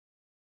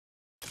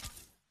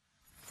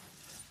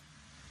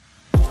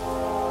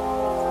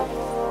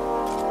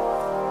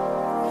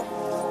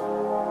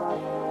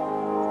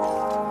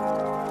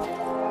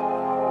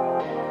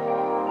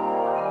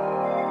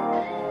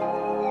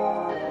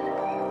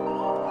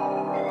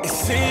It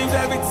seems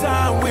every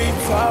time we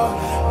talk,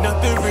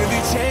 nothing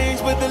really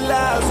changed but the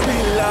lives we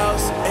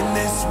lost. And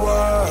this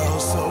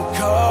world so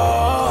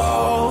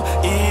cold,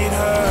 it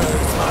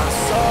hurts my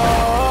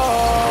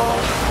soul.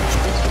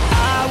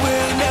 I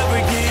will never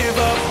give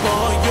up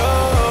on you,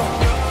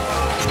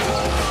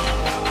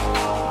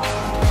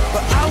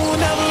 but I will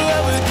never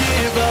ever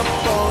give up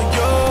on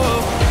you.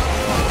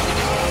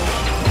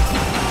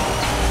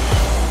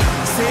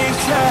 Safe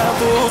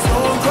travels,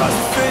 going across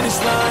the finish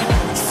line,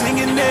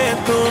 singing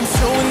anthems,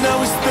 showing that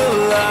we're still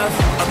alive.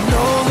 I'm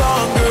no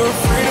longer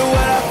afraid of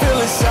what I feel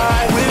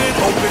inside. With an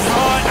open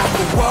heart, I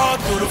can walk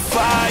through the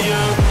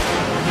fire.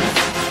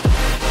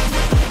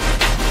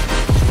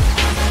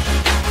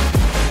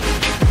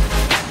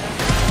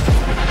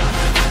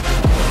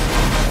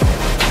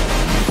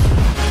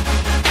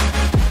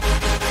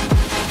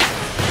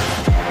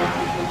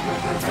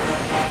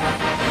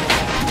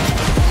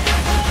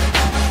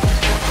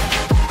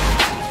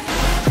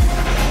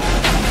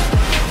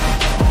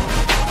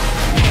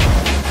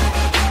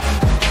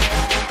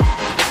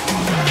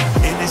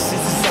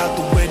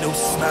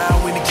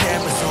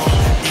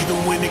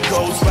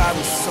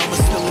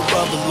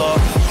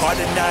 Hard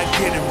to not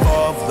get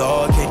involved,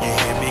 Lord, can you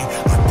hear me?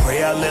 I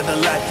pray I live the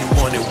life you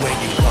wanted when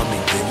you come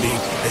and get me.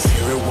 Let's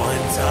hear it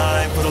one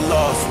time for the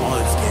lost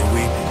ones, can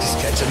we?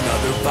 Just catch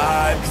another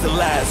vibe, cause the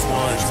last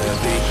one's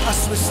heavy. I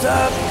switched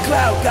up,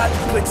 cloud got the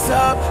clicks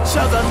up,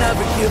 shells I'll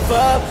never give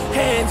up,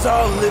 hands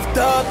all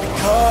lift up,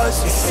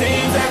 because it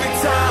seems every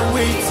time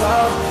we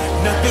talk,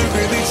 nothing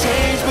really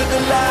changed but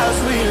the lives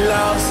we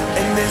lost.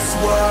 And this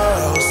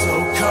world so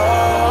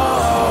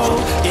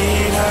cold,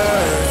 it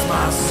hurts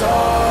my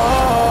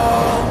soul.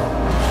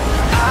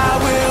 I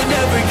will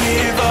never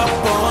give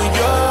up on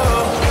you,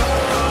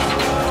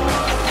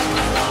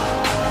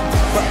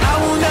 but I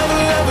will never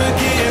ever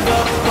give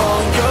up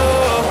on you.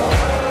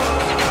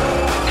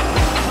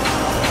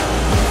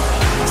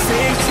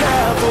 Safe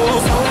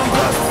travels, home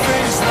across the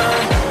finish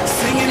line,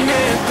 singing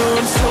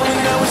anthems, showing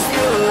that we're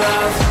still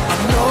alive.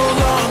 I'm no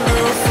longer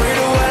afraid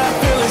of what I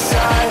feel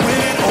inside.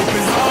 With an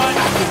open heart,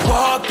 I can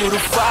walk through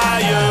the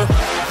fire.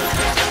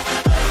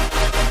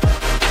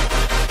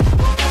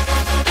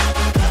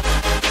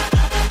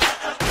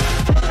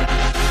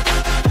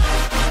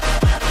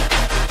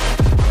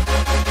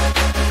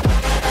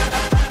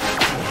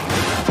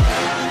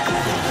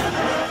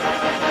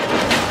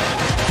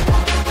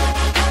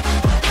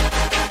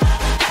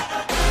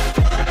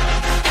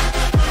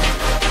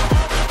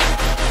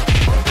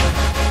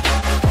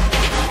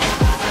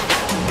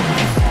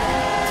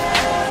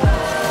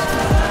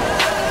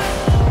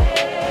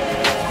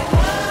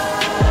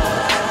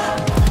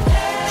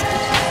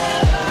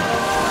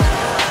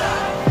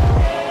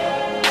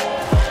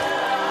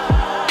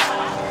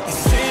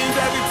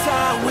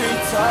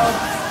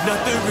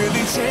 Nothing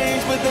really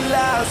changed but the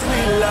lives we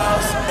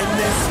lost. And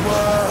this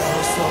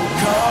world so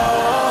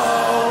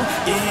cold,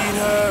 it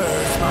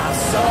hurts my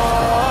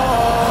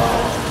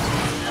soul.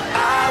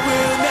 I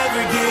will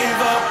never give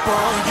up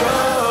on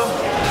you,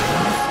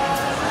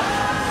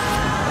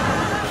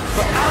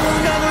 but I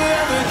will never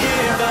ever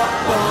give up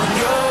on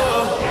you.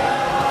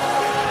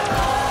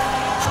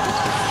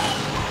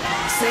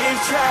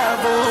 Safe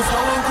travels,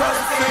 home across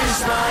the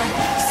finish line,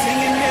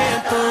 singing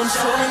anthems,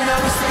 showing that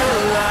we're still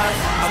alive.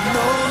 I'm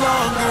no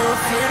longer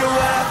afraid of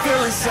what I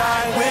feel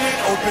inside. With an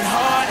open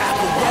heart, I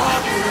can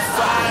walk through the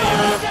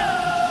fire.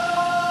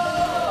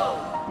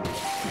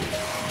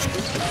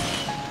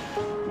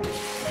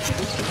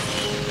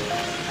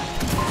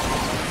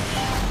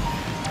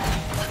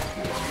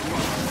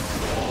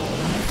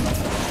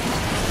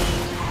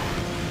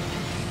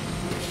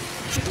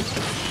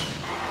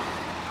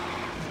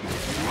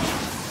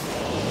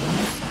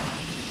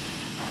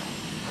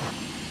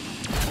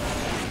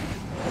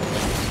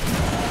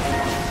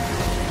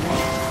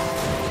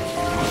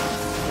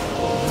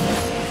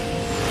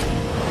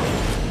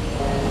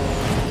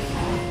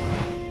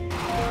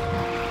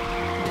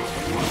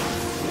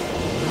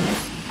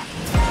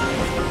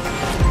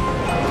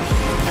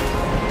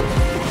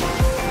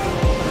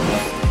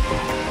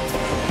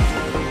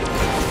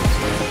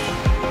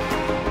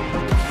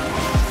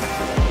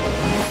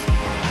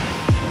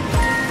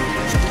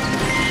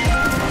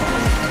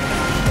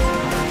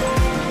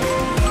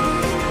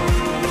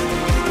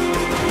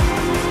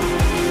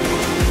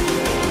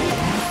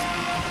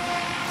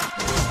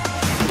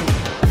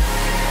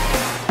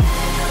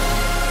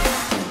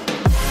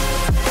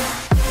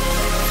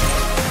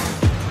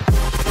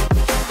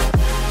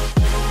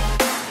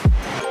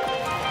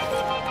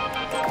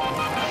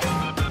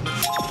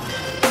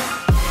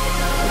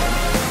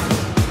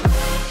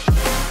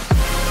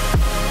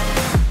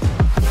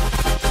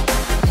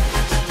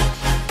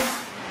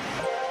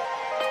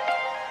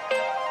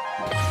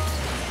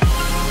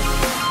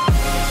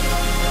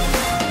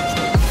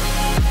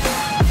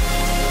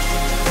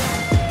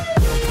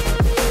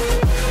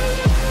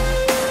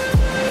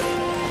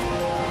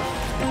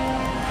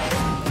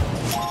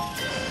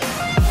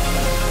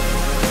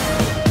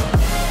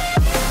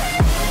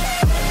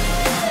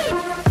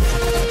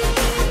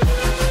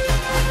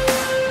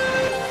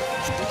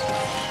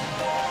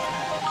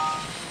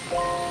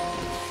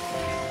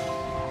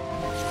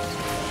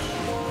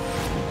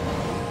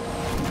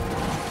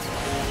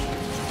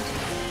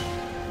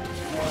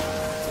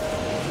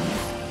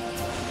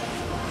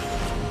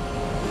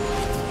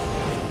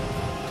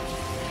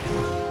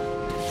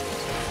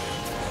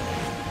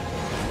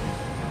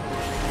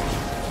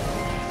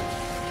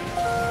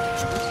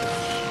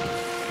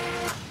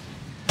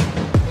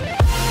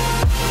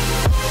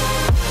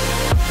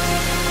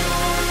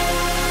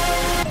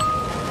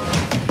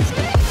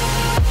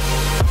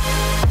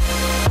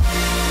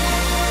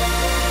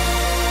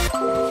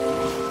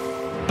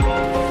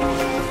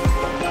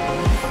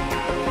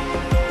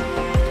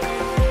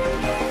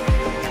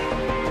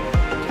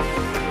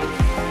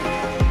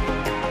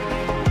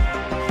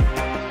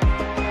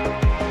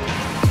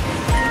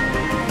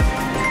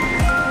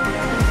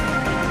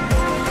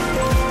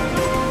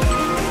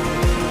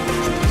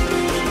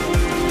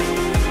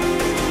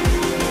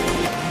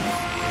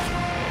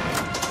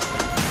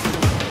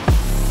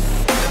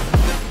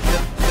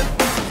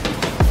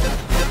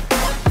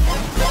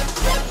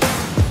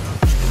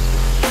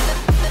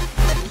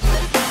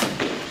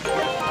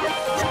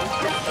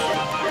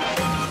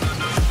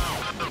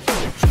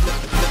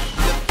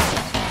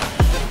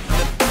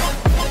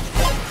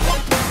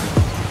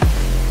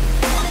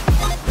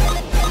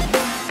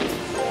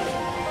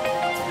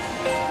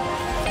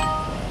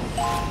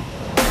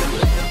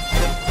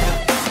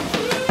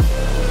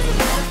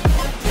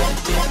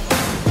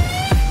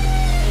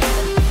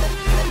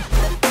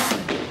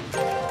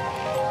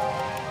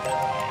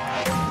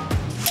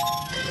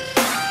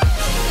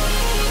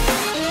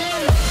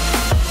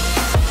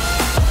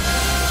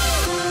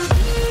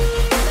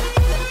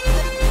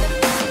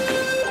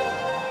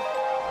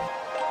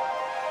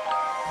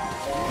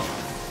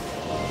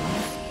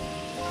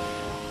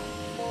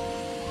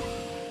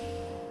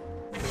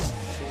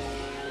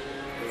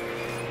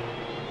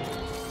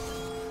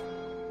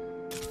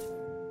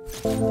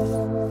 They've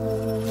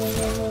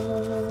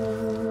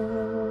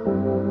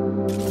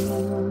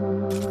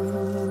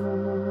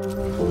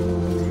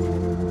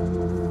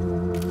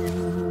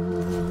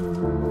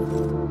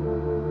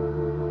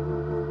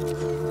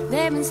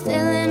been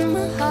stealing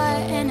my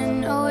heart, and I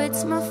know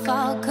it's my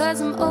fault,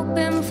 'cause I'm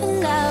open for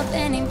love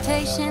and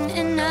impatient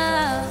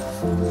enough.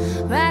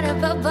 Right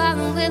about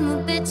bottom with my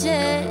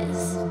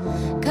bitches,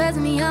 'cause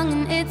I'm young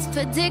and it's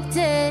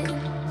predicted.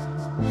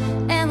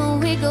 And when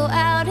we go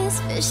out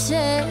it's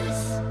vicious,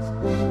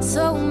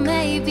 so we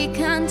may be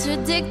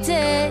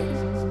contradicted,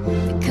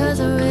 because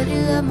I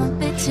really love my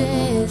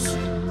bitches,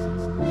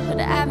 but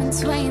I've been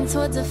swaying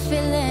towards a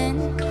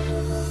feeling.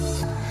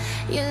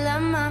 You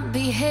love my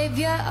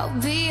behavior, I'll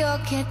be your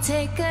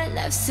caretaker,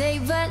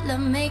 lifesaver, love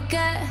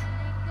maker.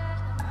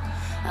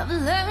 I've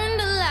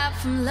learned a lot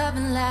from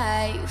loving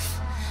life,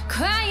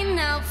 crying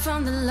out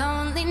from the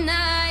lonely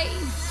night.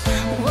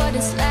 What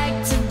it's like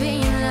to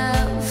be in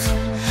love,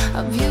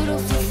 a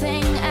beautiful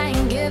thing I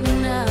ain't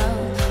giving up.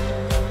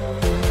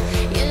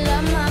 You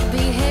love my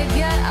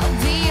behavior, I'll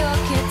be your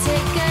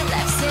caretaker,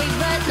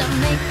 lifesaver, love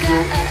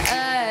maker.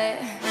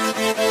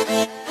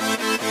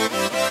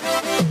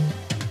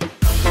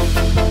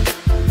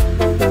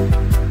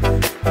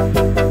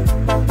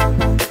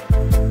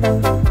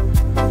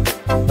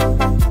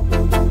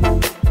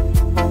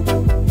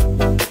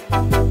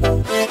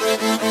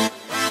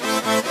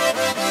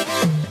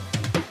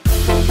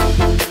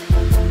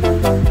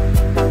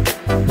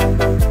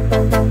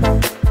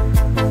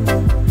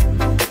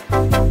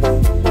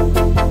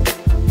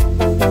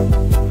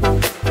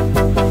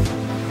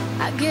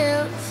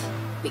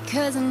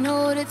 Because I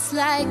know what it's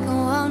like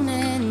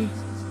wanting,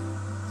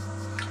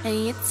 and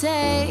you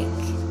take,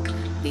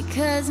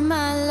 because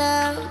my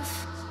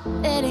love,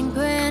 it ain't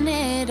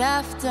granted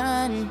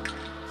often.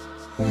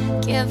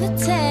 Give or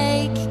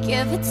take,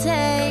 give or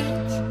take.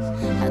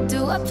 How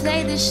do I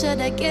play this? Should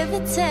I give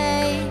or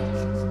take?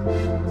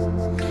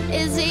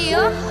 Is it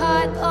your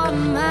heart or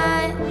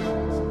mine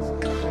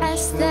at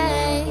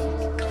stake?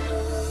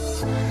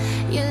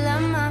 You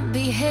love my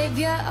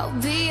behavior, I'll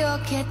be your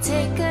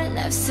caretaker,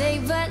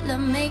 lifesaver,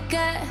 love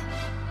maker.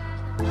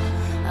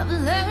 I've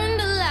learned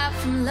a lot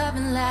from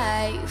loving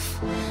life,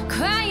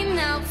 crying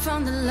out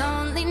from the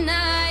lonely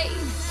night.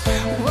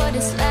 What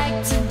it's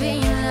like to be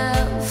in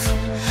love,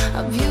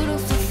 a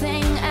beautiful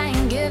thing I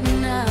ain't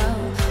giving up.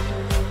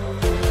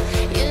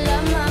 You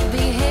love my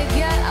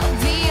behavior, I'll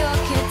be your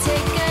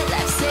caretaker,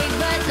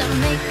 lifesaver, love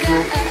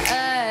maker.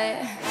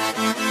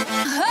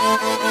 Oh,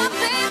 my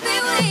baby,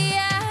 we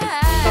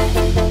are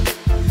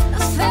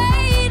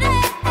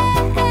faded.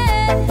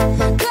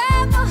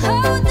 Grab a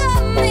hold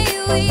of me,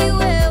 we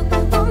will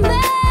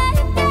make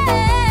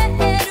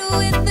it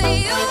with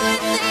you,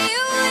 with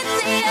you, with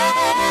you.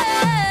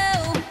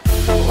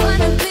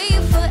 Wanna be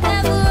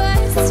forever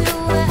as to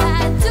what I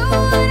do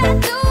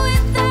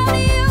without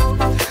you.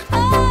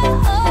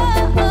 Oh,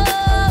 oh,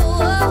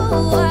 oh,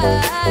 oh, I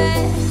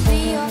be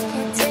your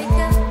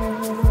caretaker.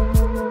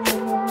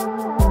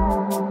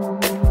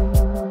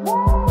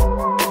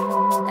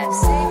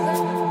 Lifesaver.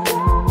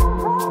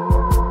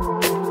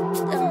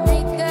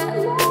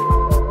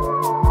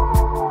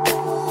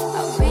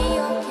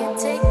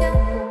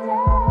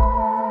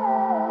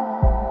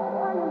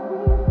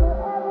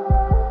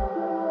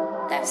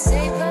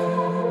 Saver.